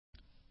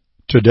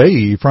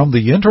Today, from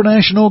the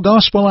International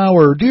Gospel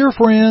Hour, dear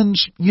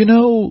friends, we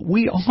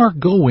are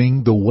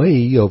going the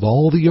way of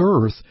all the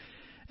earth.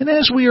 And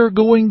as we are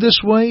going this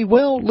way,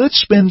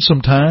 let's spend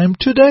some time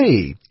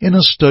today in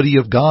a study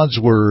of God's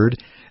Word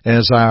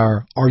as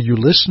our Are You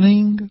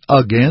Listening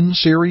Again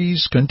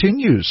series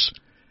continues.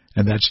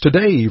 And that's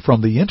today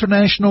from the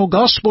International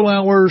Gospel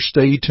Hour.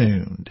 Stay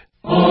tuned.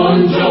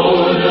 On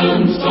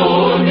Jordan's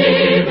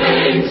stormy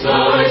banks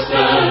I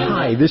stand.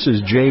 Hi, this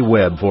is Jay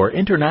Webb for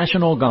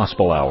International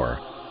Gospel Hour.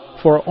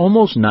 For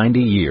almost 90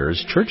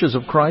 years, Churches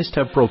of Christ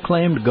have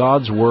proclaimed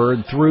God's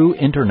Word through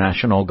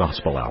International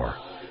Gospel Hour.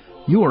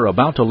 You are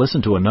about to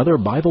listen to another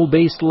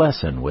Bible-based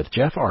lesson with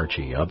Jeff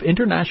Archie of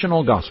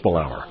International Gospel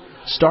Hour,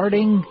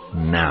 starting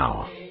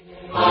now.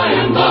 I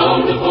am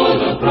bound for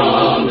the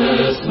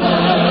promised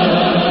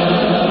land.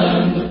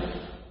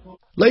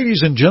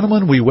 Ladies and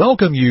gentlemen, we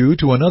welcome you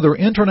to another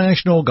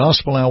International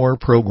Gospel Hour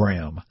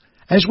program.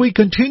 As we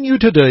continue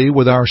today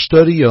with our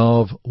study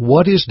of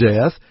What is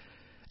Death,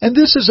 and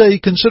this is a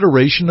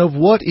consideration of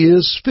what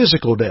is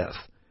physical death.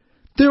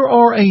 There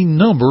are a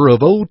number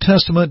of Old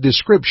Testament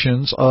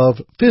descriptions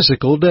of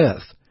physical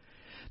death.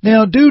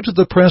 Now, due to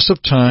the press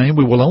of time,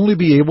 we will only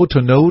be able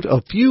to note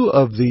a few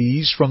of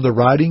these from the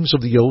writings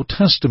of the Old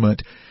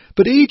Testament,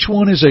 but each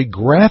one is a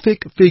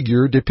graphic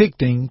figure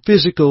depicting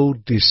physical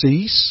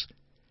decease.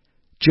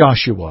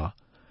 Joshua,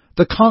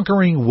 the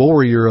conquering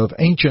warrior of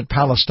ancient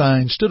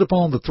Palestine, stood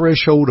upon the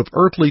threshold of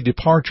earthly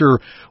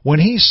departure when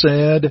he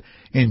said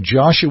in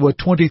Joshua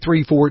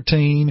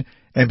 23:14,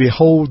 "And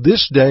behold,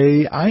 this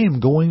day I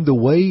am going the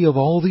way of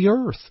all the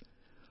earth."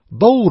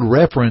 Bold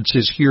reference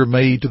is here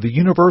made to the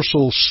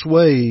universal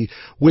sway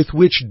with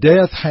which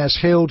death has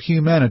held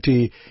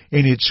humanity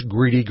in its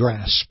greedy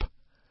grasp.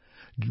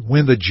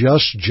 When the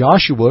just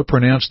Joshua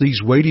pronounced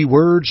these weighty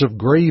words of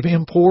grave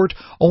import,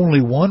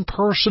 only one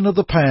person of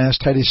the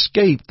past had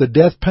escaped the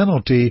death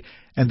penalty,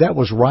 and that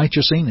was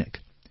righteous Enoch.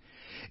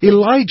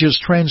 Elijah's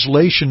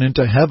translation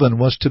into heaven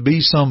was to be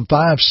some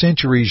 5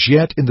 centuries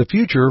yet in the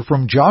future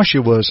from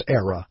Joshua's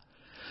era.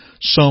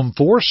 Some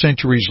 4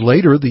 centuries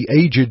later, the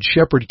aged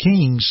shepherd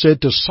king said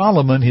to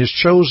Solomon, his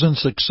chosen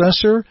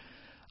successor,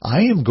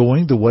 "I am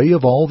going the way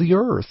of all the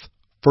earth."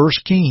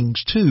 1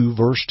 Kings 2,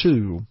 verse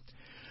 2.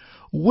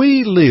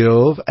 We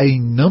live a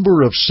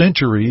number of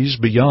centuries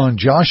beyond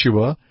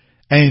Joshua,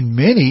 and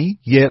many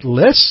yet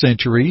less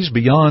centuries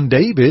beyond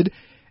David,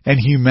 and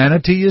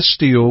humanity is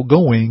still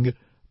going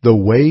the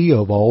way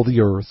of all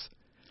the earth.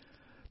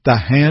 The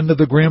hand of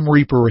the grim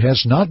reaper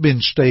has not been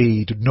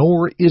stayed,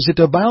 nor is it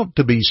about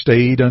to be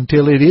stayed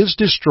until it is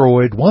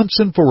destroyed once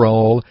and for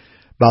all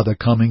by the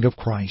coming of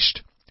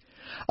Christ.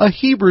 A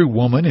Hebrew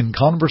woman in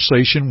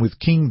conversation with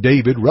King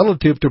David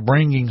relative to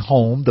bringing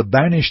home the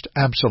banished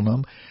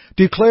Absalom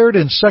declared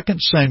in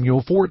 2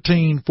 Samuel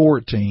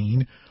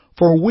 14:14,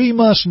 "For we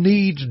must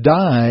needs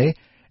die,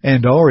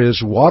 and are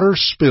as water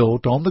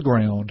spilt on the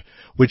ground,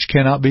 which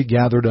cannot be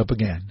gathered up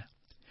again."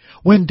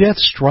 When death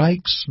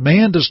strikes,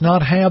 man does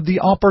not have the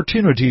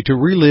opportunity to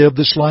relive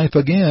this life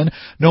again,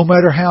 no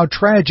matter how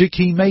tragic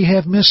he may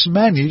have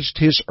mismanaged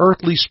his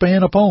earthly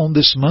span upon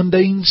this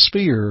mundane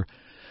sphere.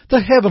 The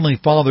Heavenly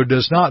Father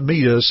does not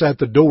meet us at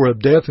the door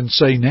of death and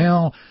say,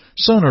 "Now,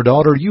 son or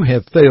daughter, you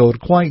have failed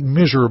quite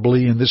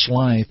miserably in this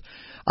life.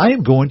 I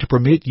am going to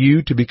permit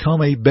you to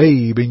become a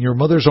babe in your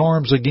mother's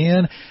arms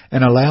again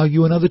and allow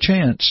you another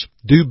chance.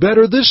 Do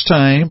better this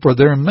time, for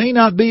there may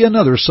not be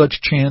another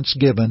such chance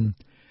given."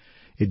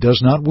 It does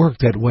not work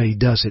that way,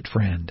 does it,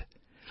 friend?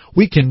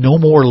 We can no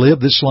more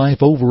live this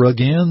life over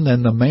again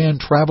than the man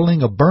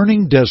traveling a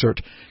burning desert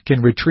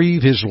can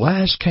retrieve his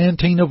last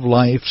canteen of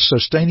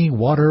life-sustaining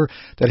water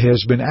that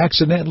has been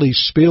accidentally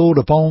spilled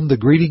upon the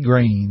greedy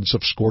grains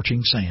of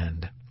scorching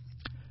sand.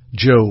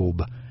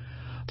 Job,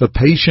 the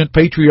patient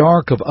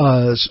patriarch of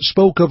Uz,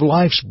 spoke of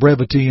life's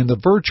brevity and the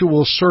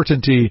virtual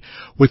certainty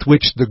with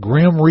which the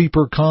grim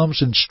reaper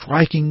comes in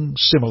striking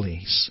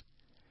similes.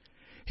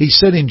 He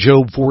said in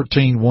Job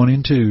 14:1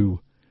 and 2,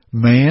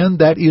 "Man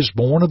that is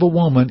born of a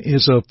woman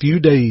is of few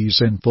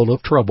days and full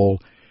of trouble.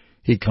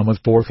 He cometh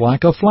forth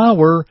like a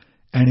flower,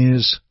 and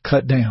is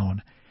cut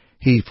down.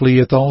 He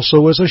fleeth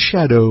also as a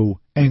shadow,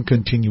 and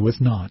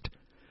continueth not."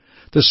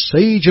 The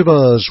sage of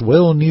Uz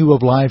well knew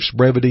of life's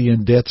brevity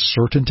and death's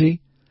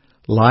certainty.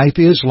 Life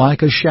is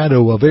like a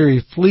shadow, a very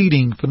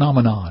fleeting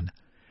phenomenon.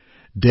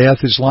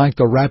 Death is like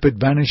the rapid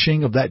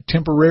vanishing of that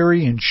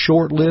temporary and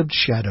short-lived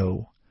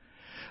shadow.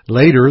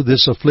 Later,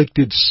 this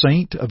afflicted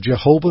saint of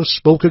Jehovah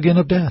spoke again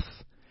of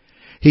death.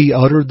 He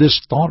uttered this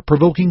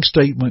thought-provoking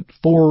statement,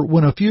 "For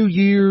when a few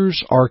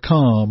years are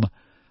come,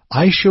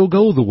 I shall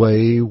go the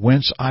way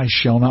whence I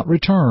shall not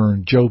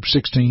return." Job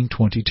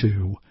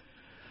 16:22.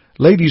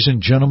 Ladies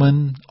and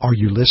gentlemen, are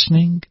you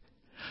listening?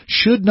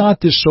 Should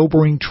not this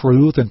sobering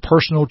truth and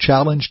personal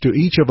challenge to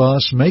each of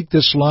us make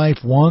this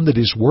life one that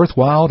is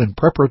worthwhile and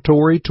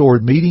preparatory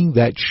toward meeting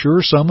that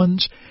sure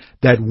summons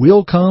that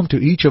will come to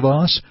each of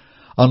us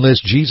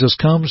unless Jesus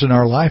comes in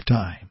our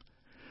lifetime?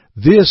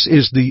 This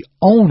is the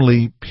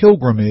only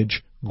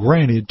pilgrimage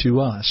granted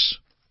to us.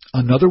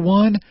 Another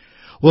one,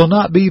 will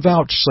not be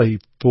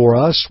vouchsafed for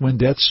us when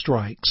death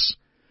strikes.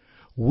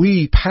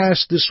 We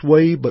pass this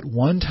way but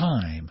one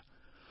time.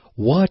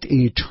 What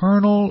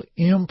eternal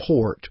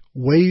import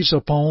weighs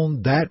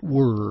upon that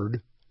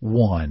word,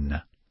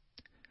 one?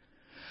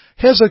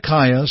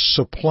 Hezekiah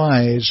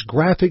supplies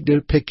graphic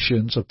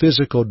depictions of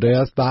physical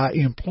death by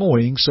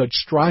employing such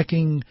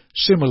striking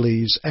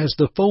similes as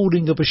the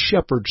folding of a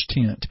shepherd's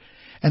tent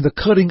and the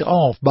cutting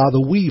off by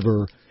the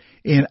weaver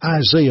in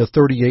Isaiah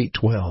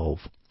 38:12.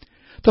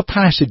 The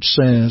passage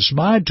says,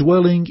 "My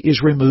dwelling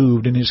is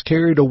removed and is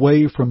carried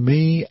away from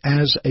me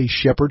as a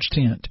shepherd's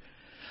tent.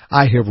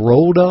 I have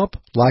rolled up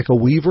like a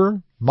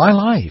weaver my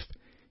life.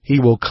 He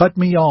will cut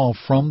me off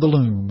from the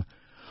loom.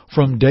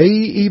 From day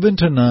even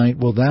to night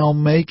will thou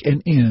make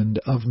an end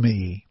of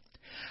me."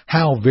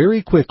 How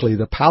very quickly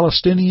the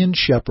Palestinian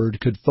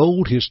shepherd could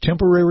fold his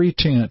temporary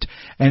tent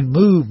and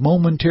move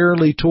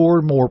momentarily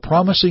toward more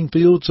promising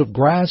fields of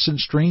grass and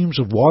streams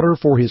of water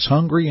for his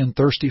hungry and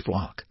thirsty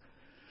flock.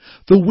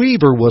 The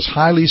weaver was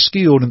highly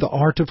skilled in the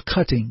art of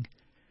cutting.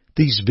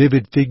 These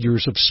vivid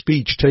figures of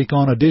speech take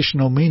on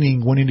additional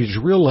meaning when it is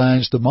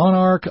realized the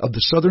monarch of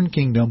the southern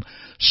kingdom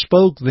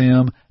spoke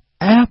them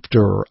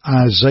after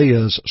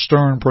Isaiah's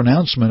stern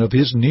pronouncement of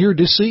his near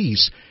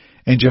decease,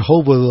 and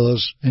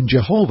Jehovah's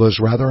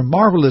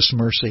marvelous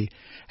mercy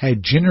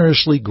had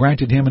generously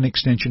granted him an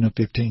extension of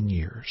 15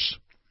 years.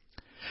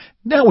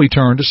 Now we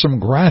turn to some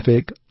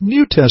graphic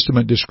New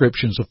Testament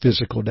descriptions of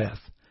physical death.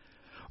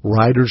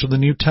 Writers of the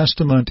New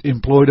Testament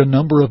employed a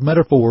number of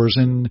metaphors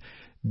in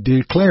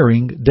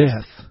declaring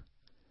death.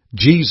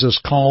 Jesus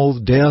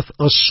called death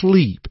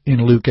asleep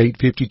in Luke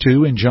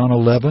 8:52 and John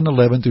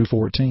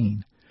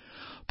 11:11-14.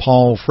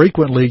 Paul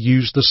frequently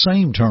used the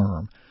same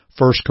term,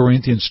 1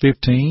 Corinthians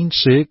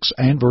 15:6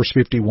 and verse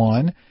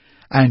 51,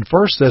 and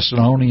 1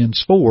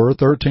 Thessalonians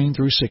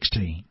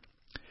 4:13-16.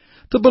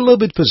 The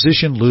beloved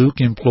physician Luke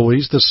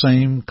employs the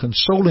same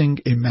consoling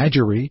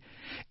imagery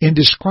in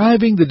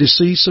describing the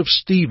decease of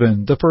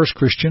Stephen, the first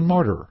Christian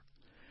martyr.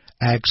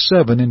 Acts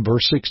 7 and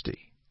verse 60.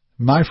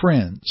 My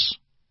friends,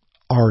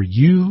 are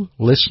you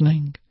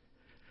listening?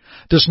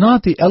 Does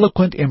not the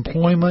eloquent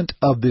employment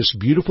of this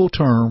beautiful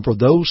term for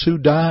those who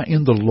die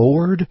in the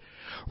Lord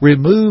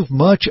remove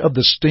much of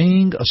the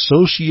sting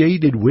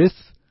associated with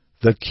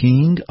the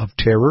King of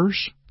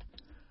Terrors?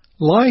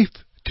 Life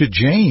to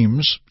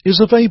James is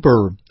a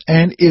vapor,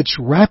 and its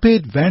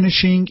rapid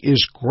vanishing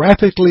is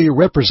graphically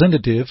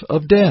representative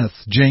of death.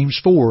 James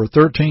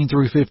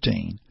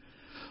 4:13-15.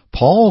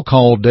 Paul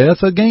called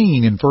death a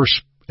gain in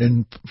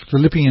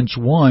Philippians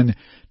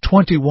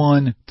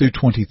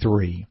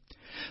 1:21-23.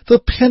 The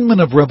penman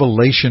of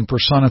Revelation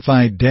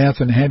personified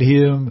death and had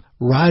him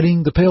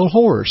riding the pale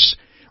horse.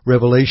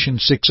 Revelation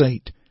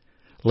 6:8.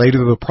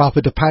 Later the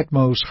prophet of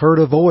Patmos heard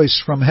a voice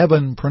from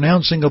heaven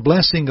pronouncing a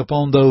blessing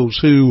upon those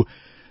who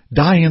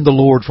die in the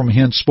Lord from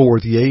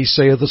henceforth. Yea,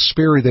 saith the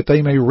Spirit, that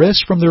they may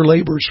rest from their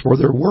labors, for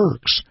their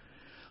works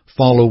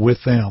follow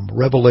with them.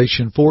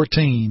 Revelation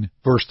 14,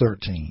 verse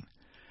 13.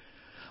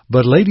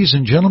 But, ladies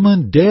and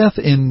gentlemen, death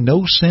in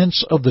no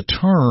sense of the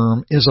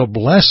term is a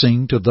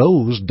blessing to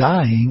those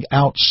dying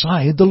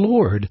outside the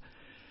Lord.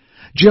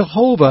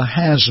 Jehovah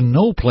has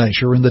no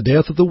pleasure in the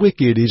death of the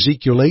wicked.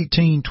 Ezekiel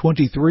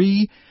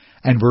 18:23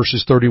 and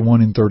verses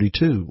 31 and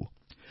 32.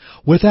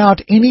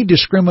 Without any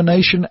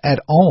discrimination at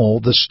all,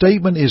 the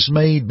statement is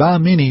made by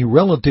many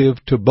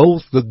relative to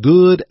both the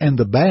good and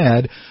the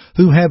bad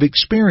who have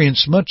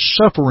experienced much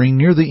suffering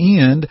near the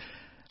end.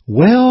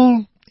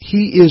 Well,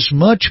 he is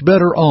much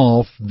better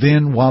off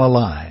than while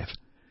alive.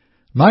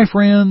 My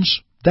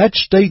friends, that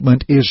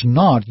statement is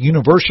not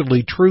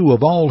universally true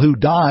of all who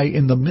die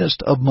in the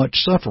midst of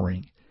much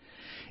suffering.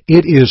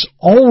 It is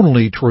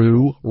only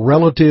true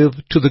relative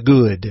to the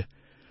good.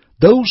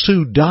 Those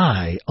who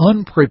die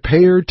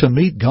unprepared to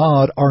meet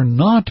God are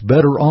not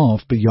better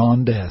off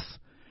beyond death.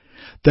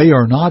 They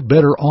are not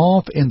better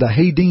off in the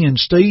Hadean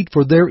state,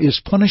 for there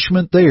is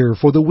punishment there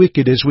for the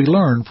wicked, as we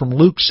learn from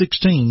Luke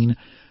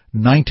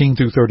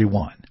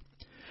 16:19-31.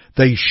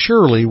 They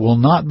surely will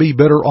not be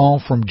better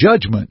off from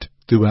judgment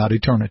throughout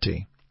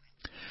eternity.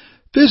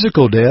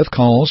 Physical death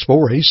calls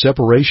for a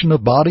separation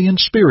of body and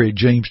spirit,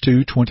 James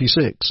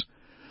 2:26.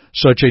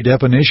 Such a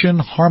definition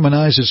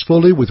harmonizes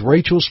fully with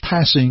Rachel's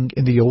passing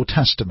in the Old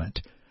Testament.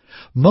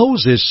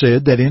 Moses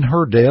said that in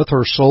her death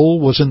her soul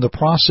was in the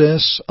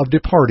process of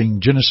departing,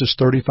 Genesis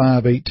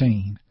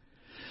 35:18.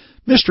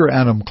 Mr.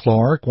 Adam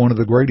Clarke, one of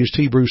the greatest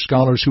Hebrew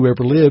scholars who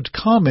ever lived,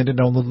 commented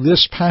on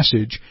this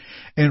passage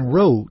and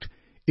wrote,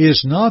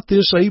 "Is not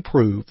this a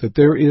proof that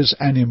there is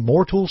an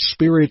immortal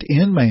spirit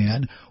in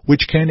man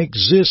which can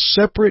exist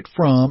separate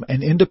from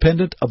and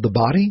independent of the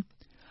body?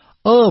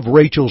 Of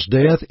Rachel's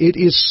death it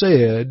is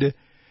said,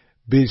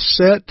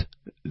 Beset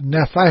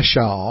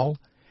Nefashal,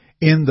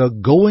 in the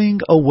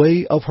going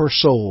away of her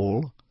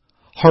soul.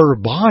 Her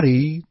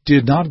body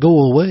did not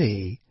go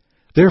away,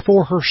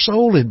 therefore her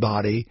soul and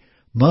body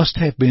must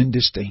have been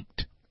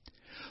distinct."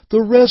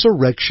 The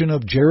resurrection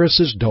of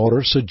Jairus'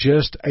 daughter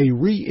suggests a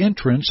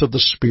re-entrance of the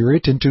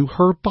spirit into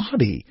her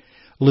body,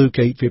 Luke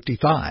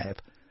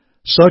 8:55.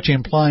 Such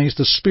implies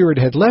the spirit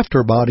had left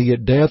her body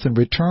at death and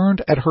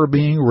returned at her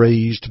being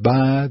raised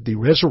by the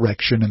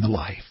resurrection and the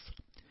life.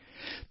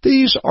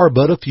 These are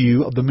but a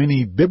few of the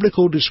many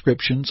biblical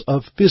descriptions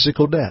of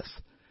physical death.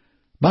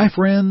 My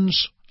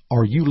friends,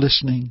 are you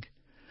listening?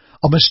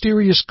 A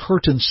mysterious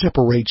curtain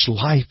separates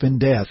life and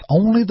death.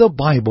 Only the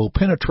Bible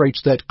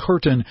penetrates that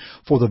curtain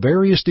for the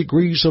various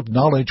degrees of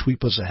knowledge we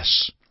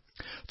possess.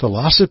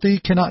 Philosophy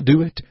cannot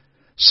do it.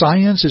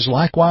 Science is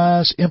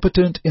likewise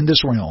impotent in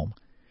this realm.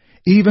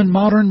 Even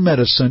modern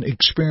medicine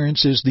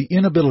experiences the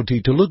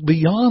inability to look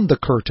beyond the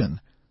curtain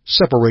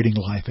separating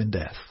life and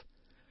death.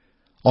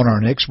 On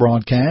our next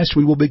broadcast,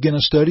 we will begin a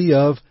study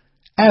of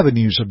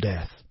avenues of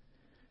death.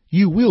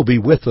 You will be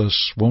with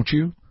us, won't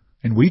you?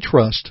 And we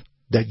trust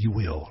that you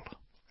will.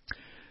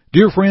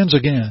 Dear friends,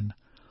 again,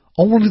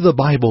 only the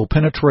Bible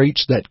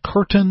penetrates that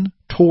curtain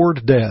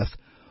toward death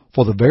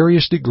for the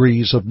various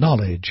degrees of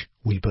knowledge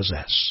we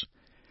possess.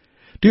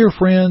 Dear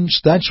friends,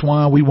 that's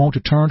why we want to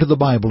turn to the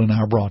Bible in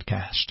our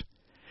broadcast.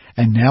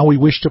 And now we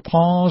wish to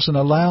pause and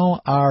allow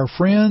our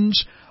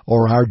friends,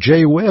 or our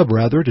J. Webb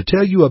rather, to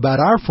tell you about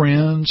our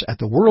friends at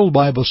the World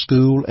Bible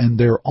School and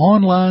their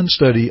online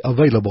study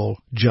available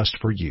just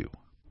for you.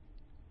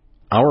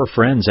 Our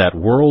friends at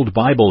World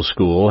Bible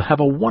School have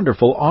a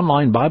wonderful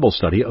online Bible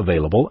study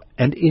available,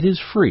 and it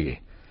is free.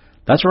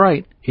 That's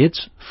right,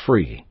 it's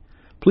free.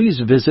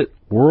 Please visit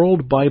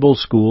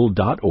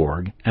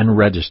worldbibleschool.org and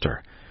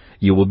register.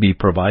 You will be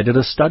provided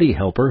a study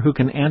helper who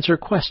can answer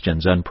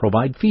questions and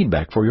provide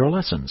feedback for your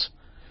lessons.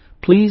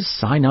 Please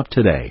sign up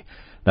today.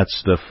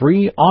 That's the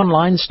free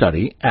online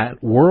study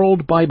at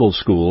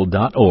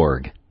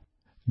worldbibleschool.org.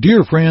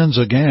 Dear friends,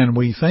 again,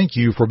 we thank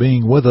you for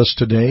being with us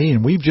today,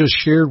 and we've just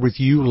shared with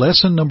you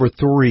lesson number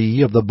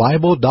 3 of the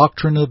Bible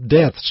Doctrine of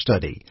Death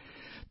study.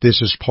 This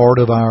is part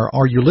of our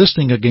Are You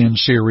Listening Again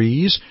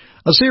series,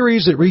 a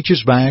series that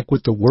reaches back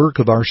with the work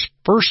of our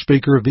first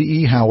speaker,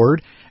 V.E.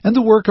 Howard, and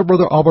the work of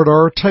Brother Robert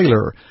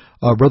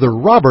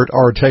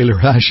R. Taylor,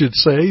 I should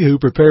say, who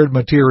prepared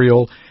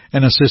material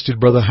and assisted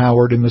Brother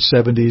Howard in the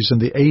 70s and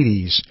the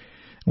 80s.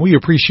 We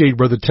appreciate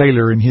Brother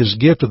Taylor and his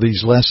gift of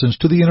these lessons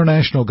to the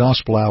International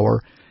Gospel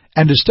Hour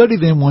and to study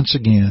them once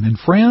again. And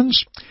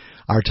friends,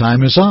 our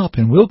time is up,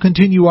 and we'll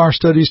continue our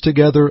studies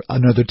together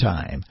another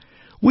time.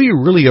 We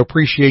really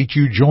appreciate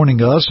you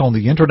joining us on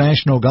the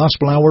International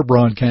Gospel Hour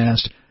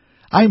broadcast.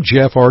 I'm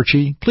Jeff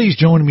Archie. Please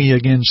join me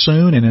again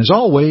soon, and as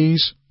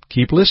always,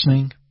 keep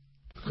listening.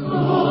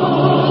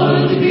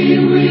 God be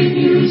with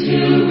you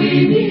till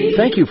we meet.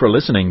 Thank you for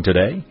listening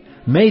today.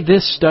 May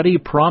this study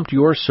prompt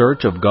your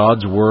search of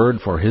God's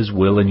Word for His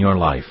will in your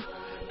life.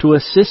 To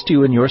assist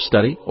you in your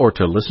study or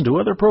to listen to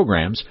other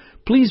programs,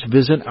 please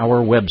visit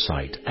our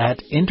website at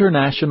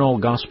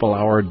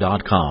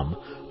internationalgospelhour.com.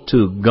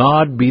 To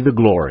God be the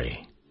glory.